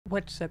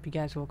What's up, you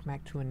guys? Welcome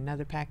back to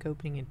another pack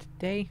opening, and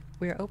today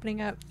we are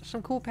opening up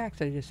some cool packs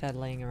I just had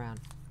laying around.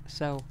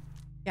 So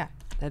yeah,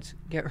 let's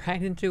get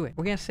right into it.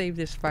 We're gonna save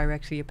this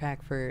Phyrexia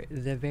pack for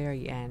the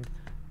very end.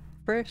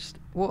 First,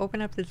 we'll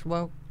open up this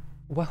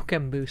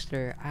welcome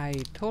booster I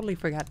totally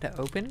forgot to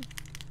open.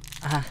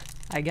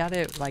 I got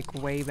it like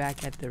way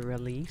back at the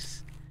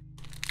release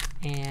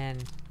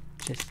and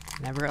just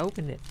never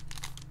opened it.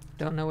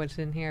 Don't know what's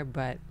in here,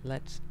 but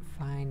let's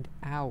find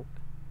out.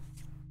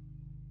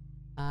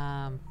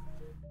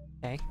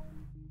 Okay.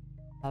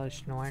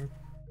 Snorn.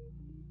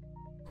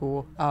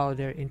 Cool. Oh,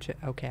 they're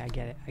okay, I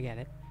get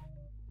it.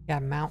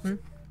 Got Mountain.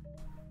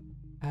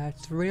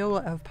 Thrill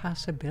of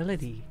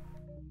Possibility.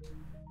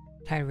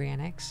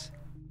 Tyrannix.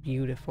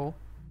 Beautiful.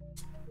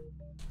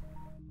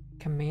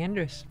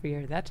 Commander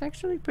Sphere. That's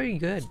actually pretty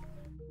good.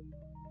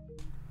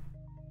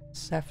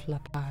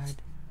 Cephalopod.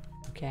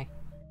 Okay.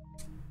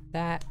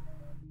 That.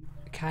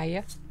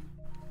 Kaya.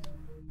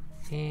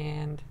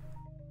 And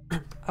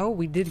oh,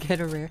 we did get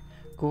a rare.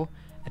 Cool.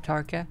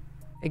 Atarka.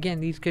 Again,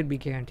 these could be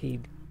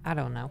guaranteed. I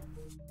don't know.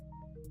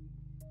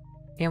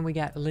 And we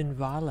got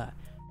Linvala,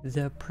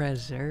 the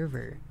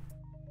Preserver.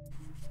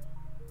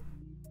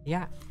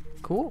 Yeah,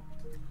 cool.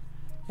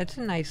 That's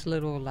a nice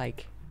little,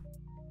 like,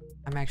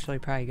 I'm actually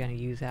probably going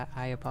to use that.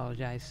 I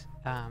apologize.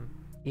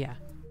 Yeah,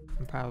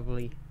 I'm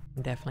definitely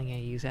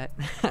going to use that.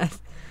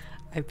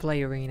 I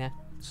play Arena,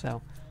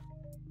 so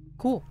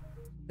cool.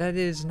 That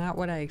is not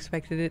what I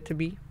expected it to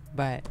be,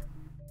 but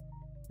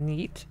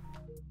neat.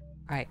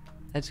 Alright,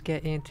 let's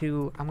get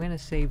into, I'm gonna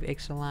save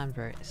Ixalan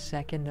for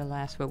second to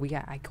last, but we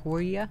got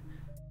Ikoria,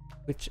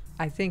 which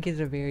I think is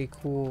a very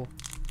cool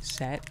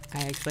set.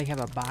 I actually have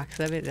a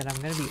box of it that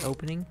I'm gonna be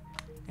opening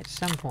at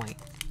some point.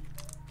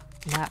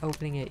 Not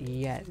opening it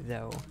yet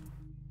though,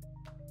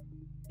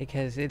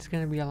 because it's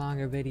gonna be a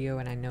longer video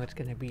and I know it's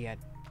gonna be a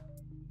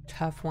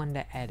tough one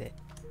to edit.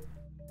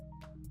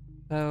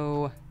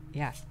 So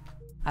yeah,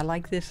 I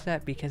like this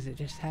set because it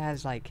just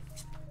has, like,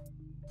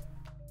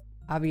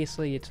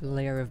 obviously it's a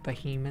layer of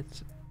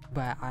behemoths,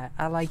 but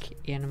I like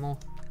animal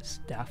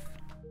stuff,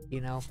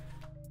 you know?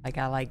 Like,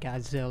 I like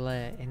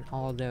Godzilla and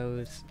all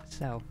those,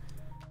 so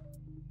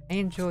I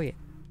enjoy it.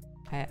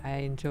 I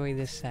enjoy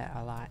this set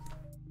a lot.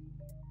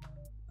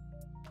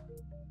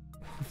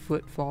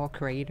 Footfall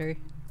Crater.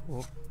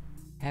 Cool.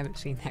 I haven't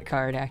seen that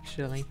card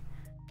actually.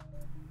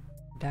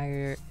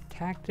 Dire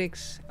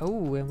Tactics.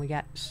 Oh, and we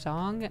got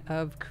Song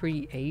of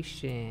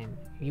Creation.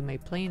 You may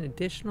play an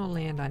additional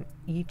land on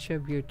each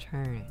of your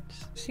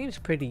turns. Seems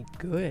pretty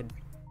good.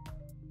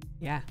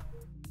 Yeah,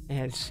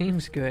 it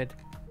seems good.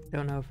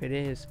 Don't know if it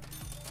is.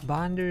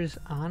 Bonder's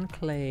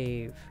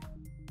Enclave.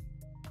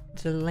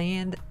 It's a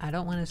land. I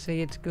don't want to say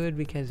it's good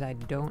because I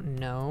don't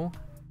know,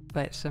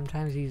 but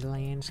sometimes these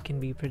lands can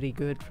be pretty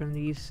good from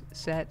these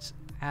sets.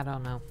 I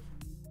don't know.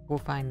 We'll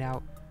find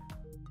out.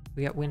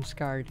 We got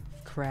Windscarred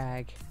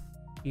Crag.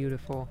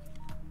 Beautiful.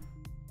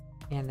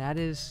 And that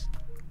is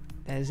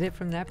it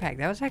from that pack.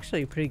 That was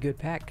actually a pretty good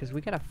pack because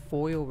we got a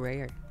foil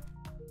rare.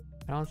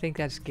 I don't think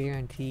that's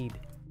guaranteed.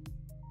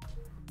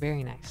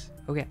 Very nice.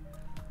 Okay.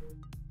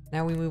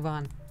 Now we move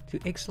on to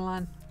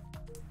Ixalan.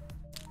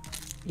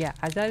 Yeah,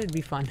 I thought it'd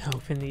be fun to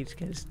open these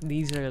because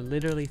these are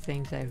literally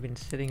things that have been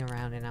sitting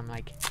around and I'm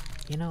like,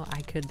 you know,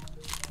 I could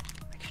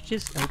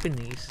just open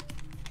these.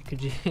 I could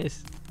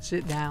just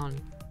sit down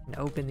and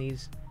open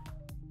these,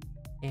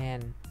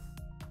 and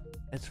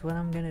that's what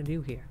I'm gonna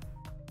do here.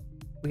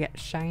 We got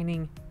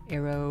Shining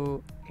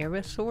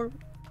Aerosaur.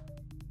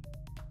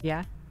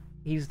 Yeah,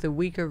 he's the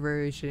weaker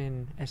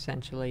version,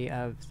 essentially,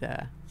 of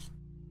the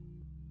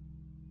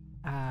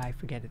I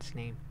forget its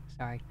name.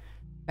 Sorry.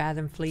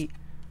 Fathom Fleet.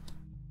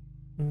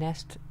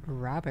 Nest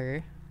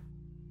Robber.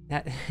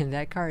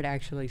 That card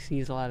actually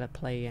sees a lot of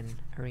play in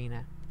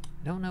Arena.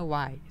 I don't know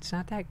why. It's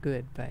not that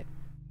good, but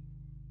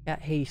got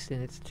haste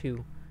and it's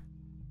 2.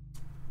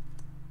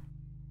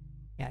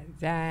 Yeah,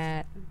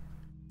 that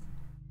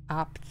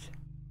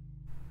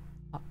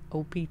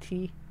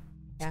OPT.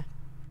 Yeah.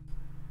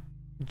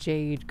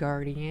 Jade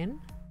Guardian.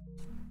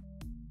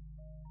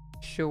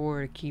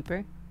 Shore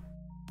Keeper.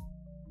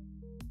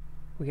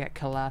 We got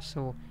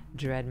Colossal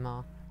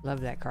Dreadmaw.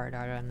 Love that card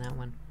art on that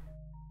one.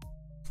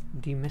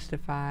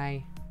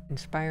 Demystify.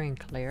 Inspiring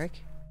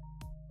Cleric.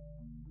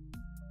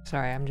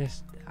 Sorry,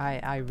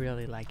 I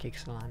really like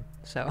Ixalan,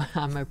 so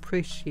I'm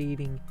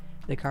appreciating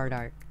the card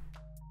art.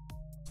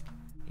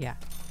 Yeah.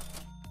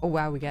 Oh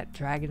wow, we got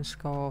Dragon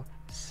Skull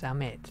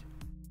Summit.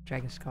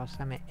 Dragon Skull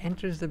Summit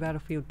enters the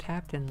battlefield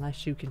tapped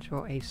unless you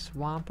control a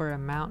swamp or a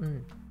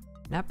mountain.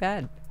 Not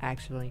bad,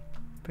 actually.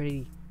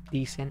 Pretty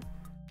decent.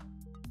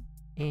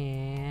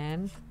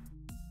 And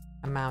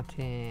a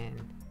mountain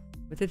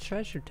with a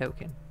treasure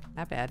token.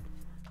 Not bad.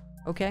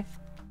 Okay.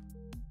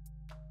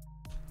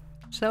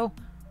 So,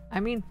 I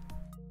mean,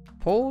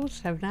 polls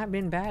have not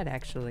been bad,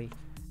 actually.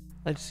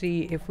 Let's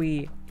see if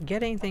we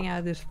get anything out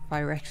of this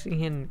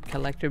Phyrexian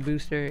collector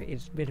booster.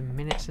 It's been a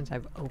minute since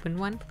I've opened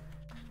one.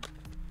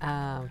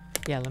 Yeah,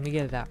 let me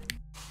get it out.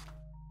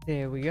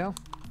 There we go.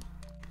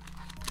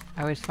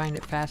 I always find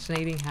it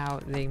fascinating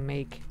how they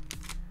make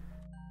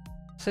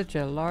Such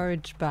a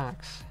large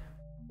box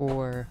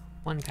for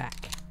one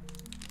pack.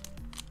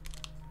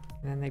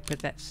 And then they put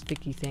that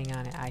sticky thing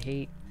on it. I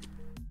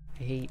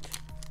hate.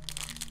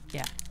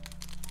 Yeah.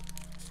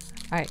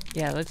 Alright,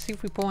 yeah, let's see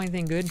if we pull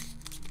anything good.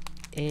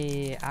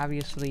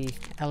 Obviously,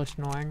 Elesh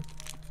Norn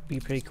would be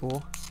pretty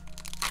cool.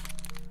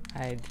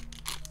 I'd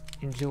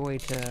enjoy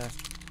to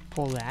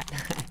pull that.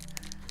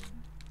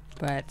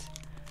 But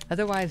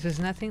otherwise, there's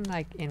nothing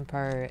like in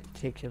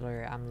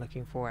particular I'm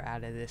looking for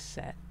out of this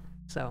set.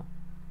 So,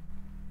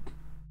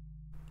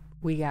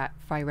 we got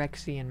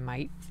Phyrexian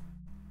Might.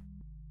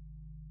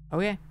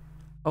 Okay.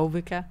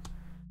 Ovica.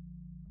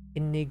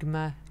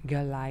 Enigma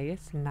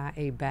Goliath. Not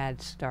a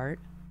bad start.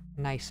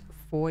 Nice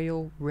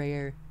foil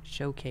rare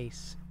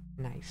showcase.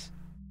 Nice.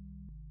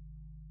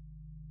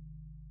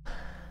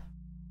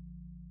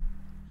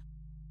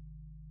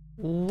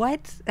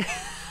 What?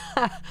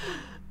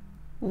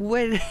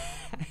 What?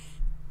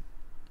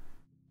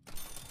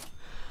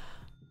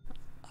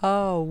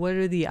 Oh, what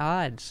are the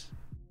odds?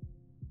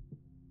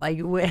 Like,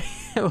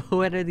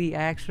 what are the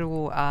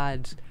actual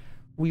odds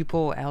we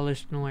pull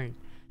Elesh Norn?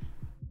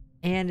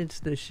 And it's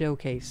the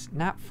showcase.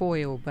 Not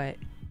foil, but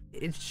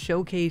it's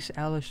showcase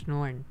Elesh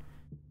Norn.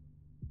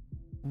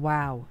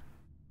 Wow.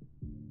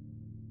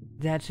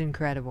 That's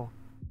incredible.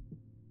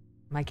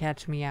 My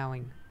cat's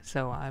meowing,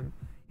 so I'm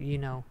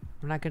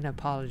not gonna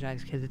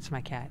apologize because it's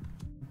my cat,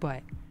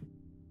 but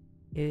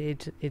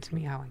it's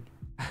meowing.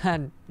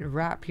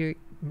 Rap here.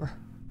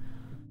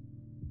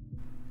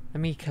 Let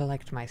me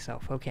collect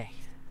myself. Okay.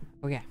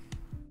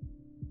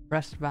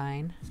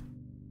 Rustvine.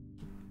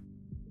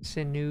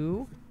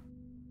 Sinew.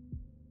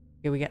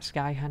 Okay, we got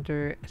Sky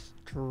Hunter,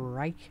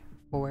 Strike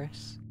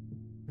Force.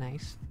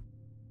 Nice.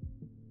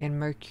 And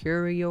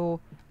Mercurial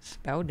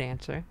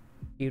Spelldancer.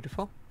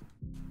 Beautiful.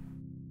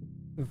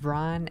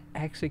 Vron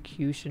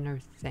Executioner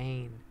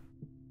Thane.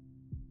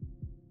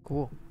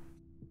 Cool.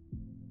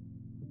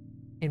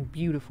 And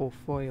beautiful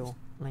foil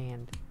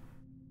land.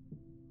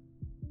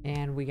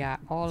 And we got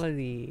all of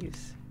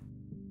these.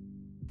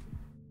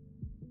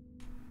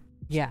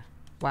 Yeah.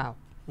 Wow.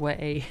 What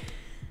a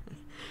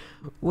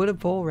what a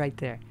pull right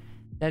there.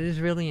 That is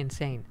really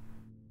insane.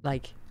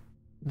 Like,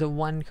 the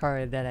one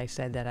card that I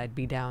said that I'd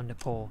be down to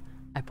pull,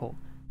 I pull.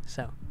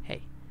 So,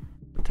 hey.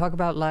 Talk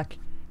about luck.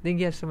 Thank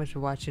you guys so much for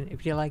watching.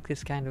 If you like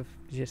this kind of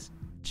just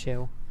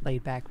chill,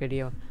 laid back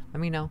video, let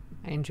me know.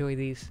 I enjoy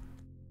these.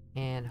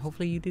 And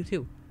hopefully you do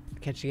too.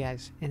 Catch you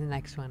guys in the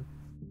next one.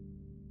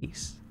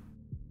 Peace.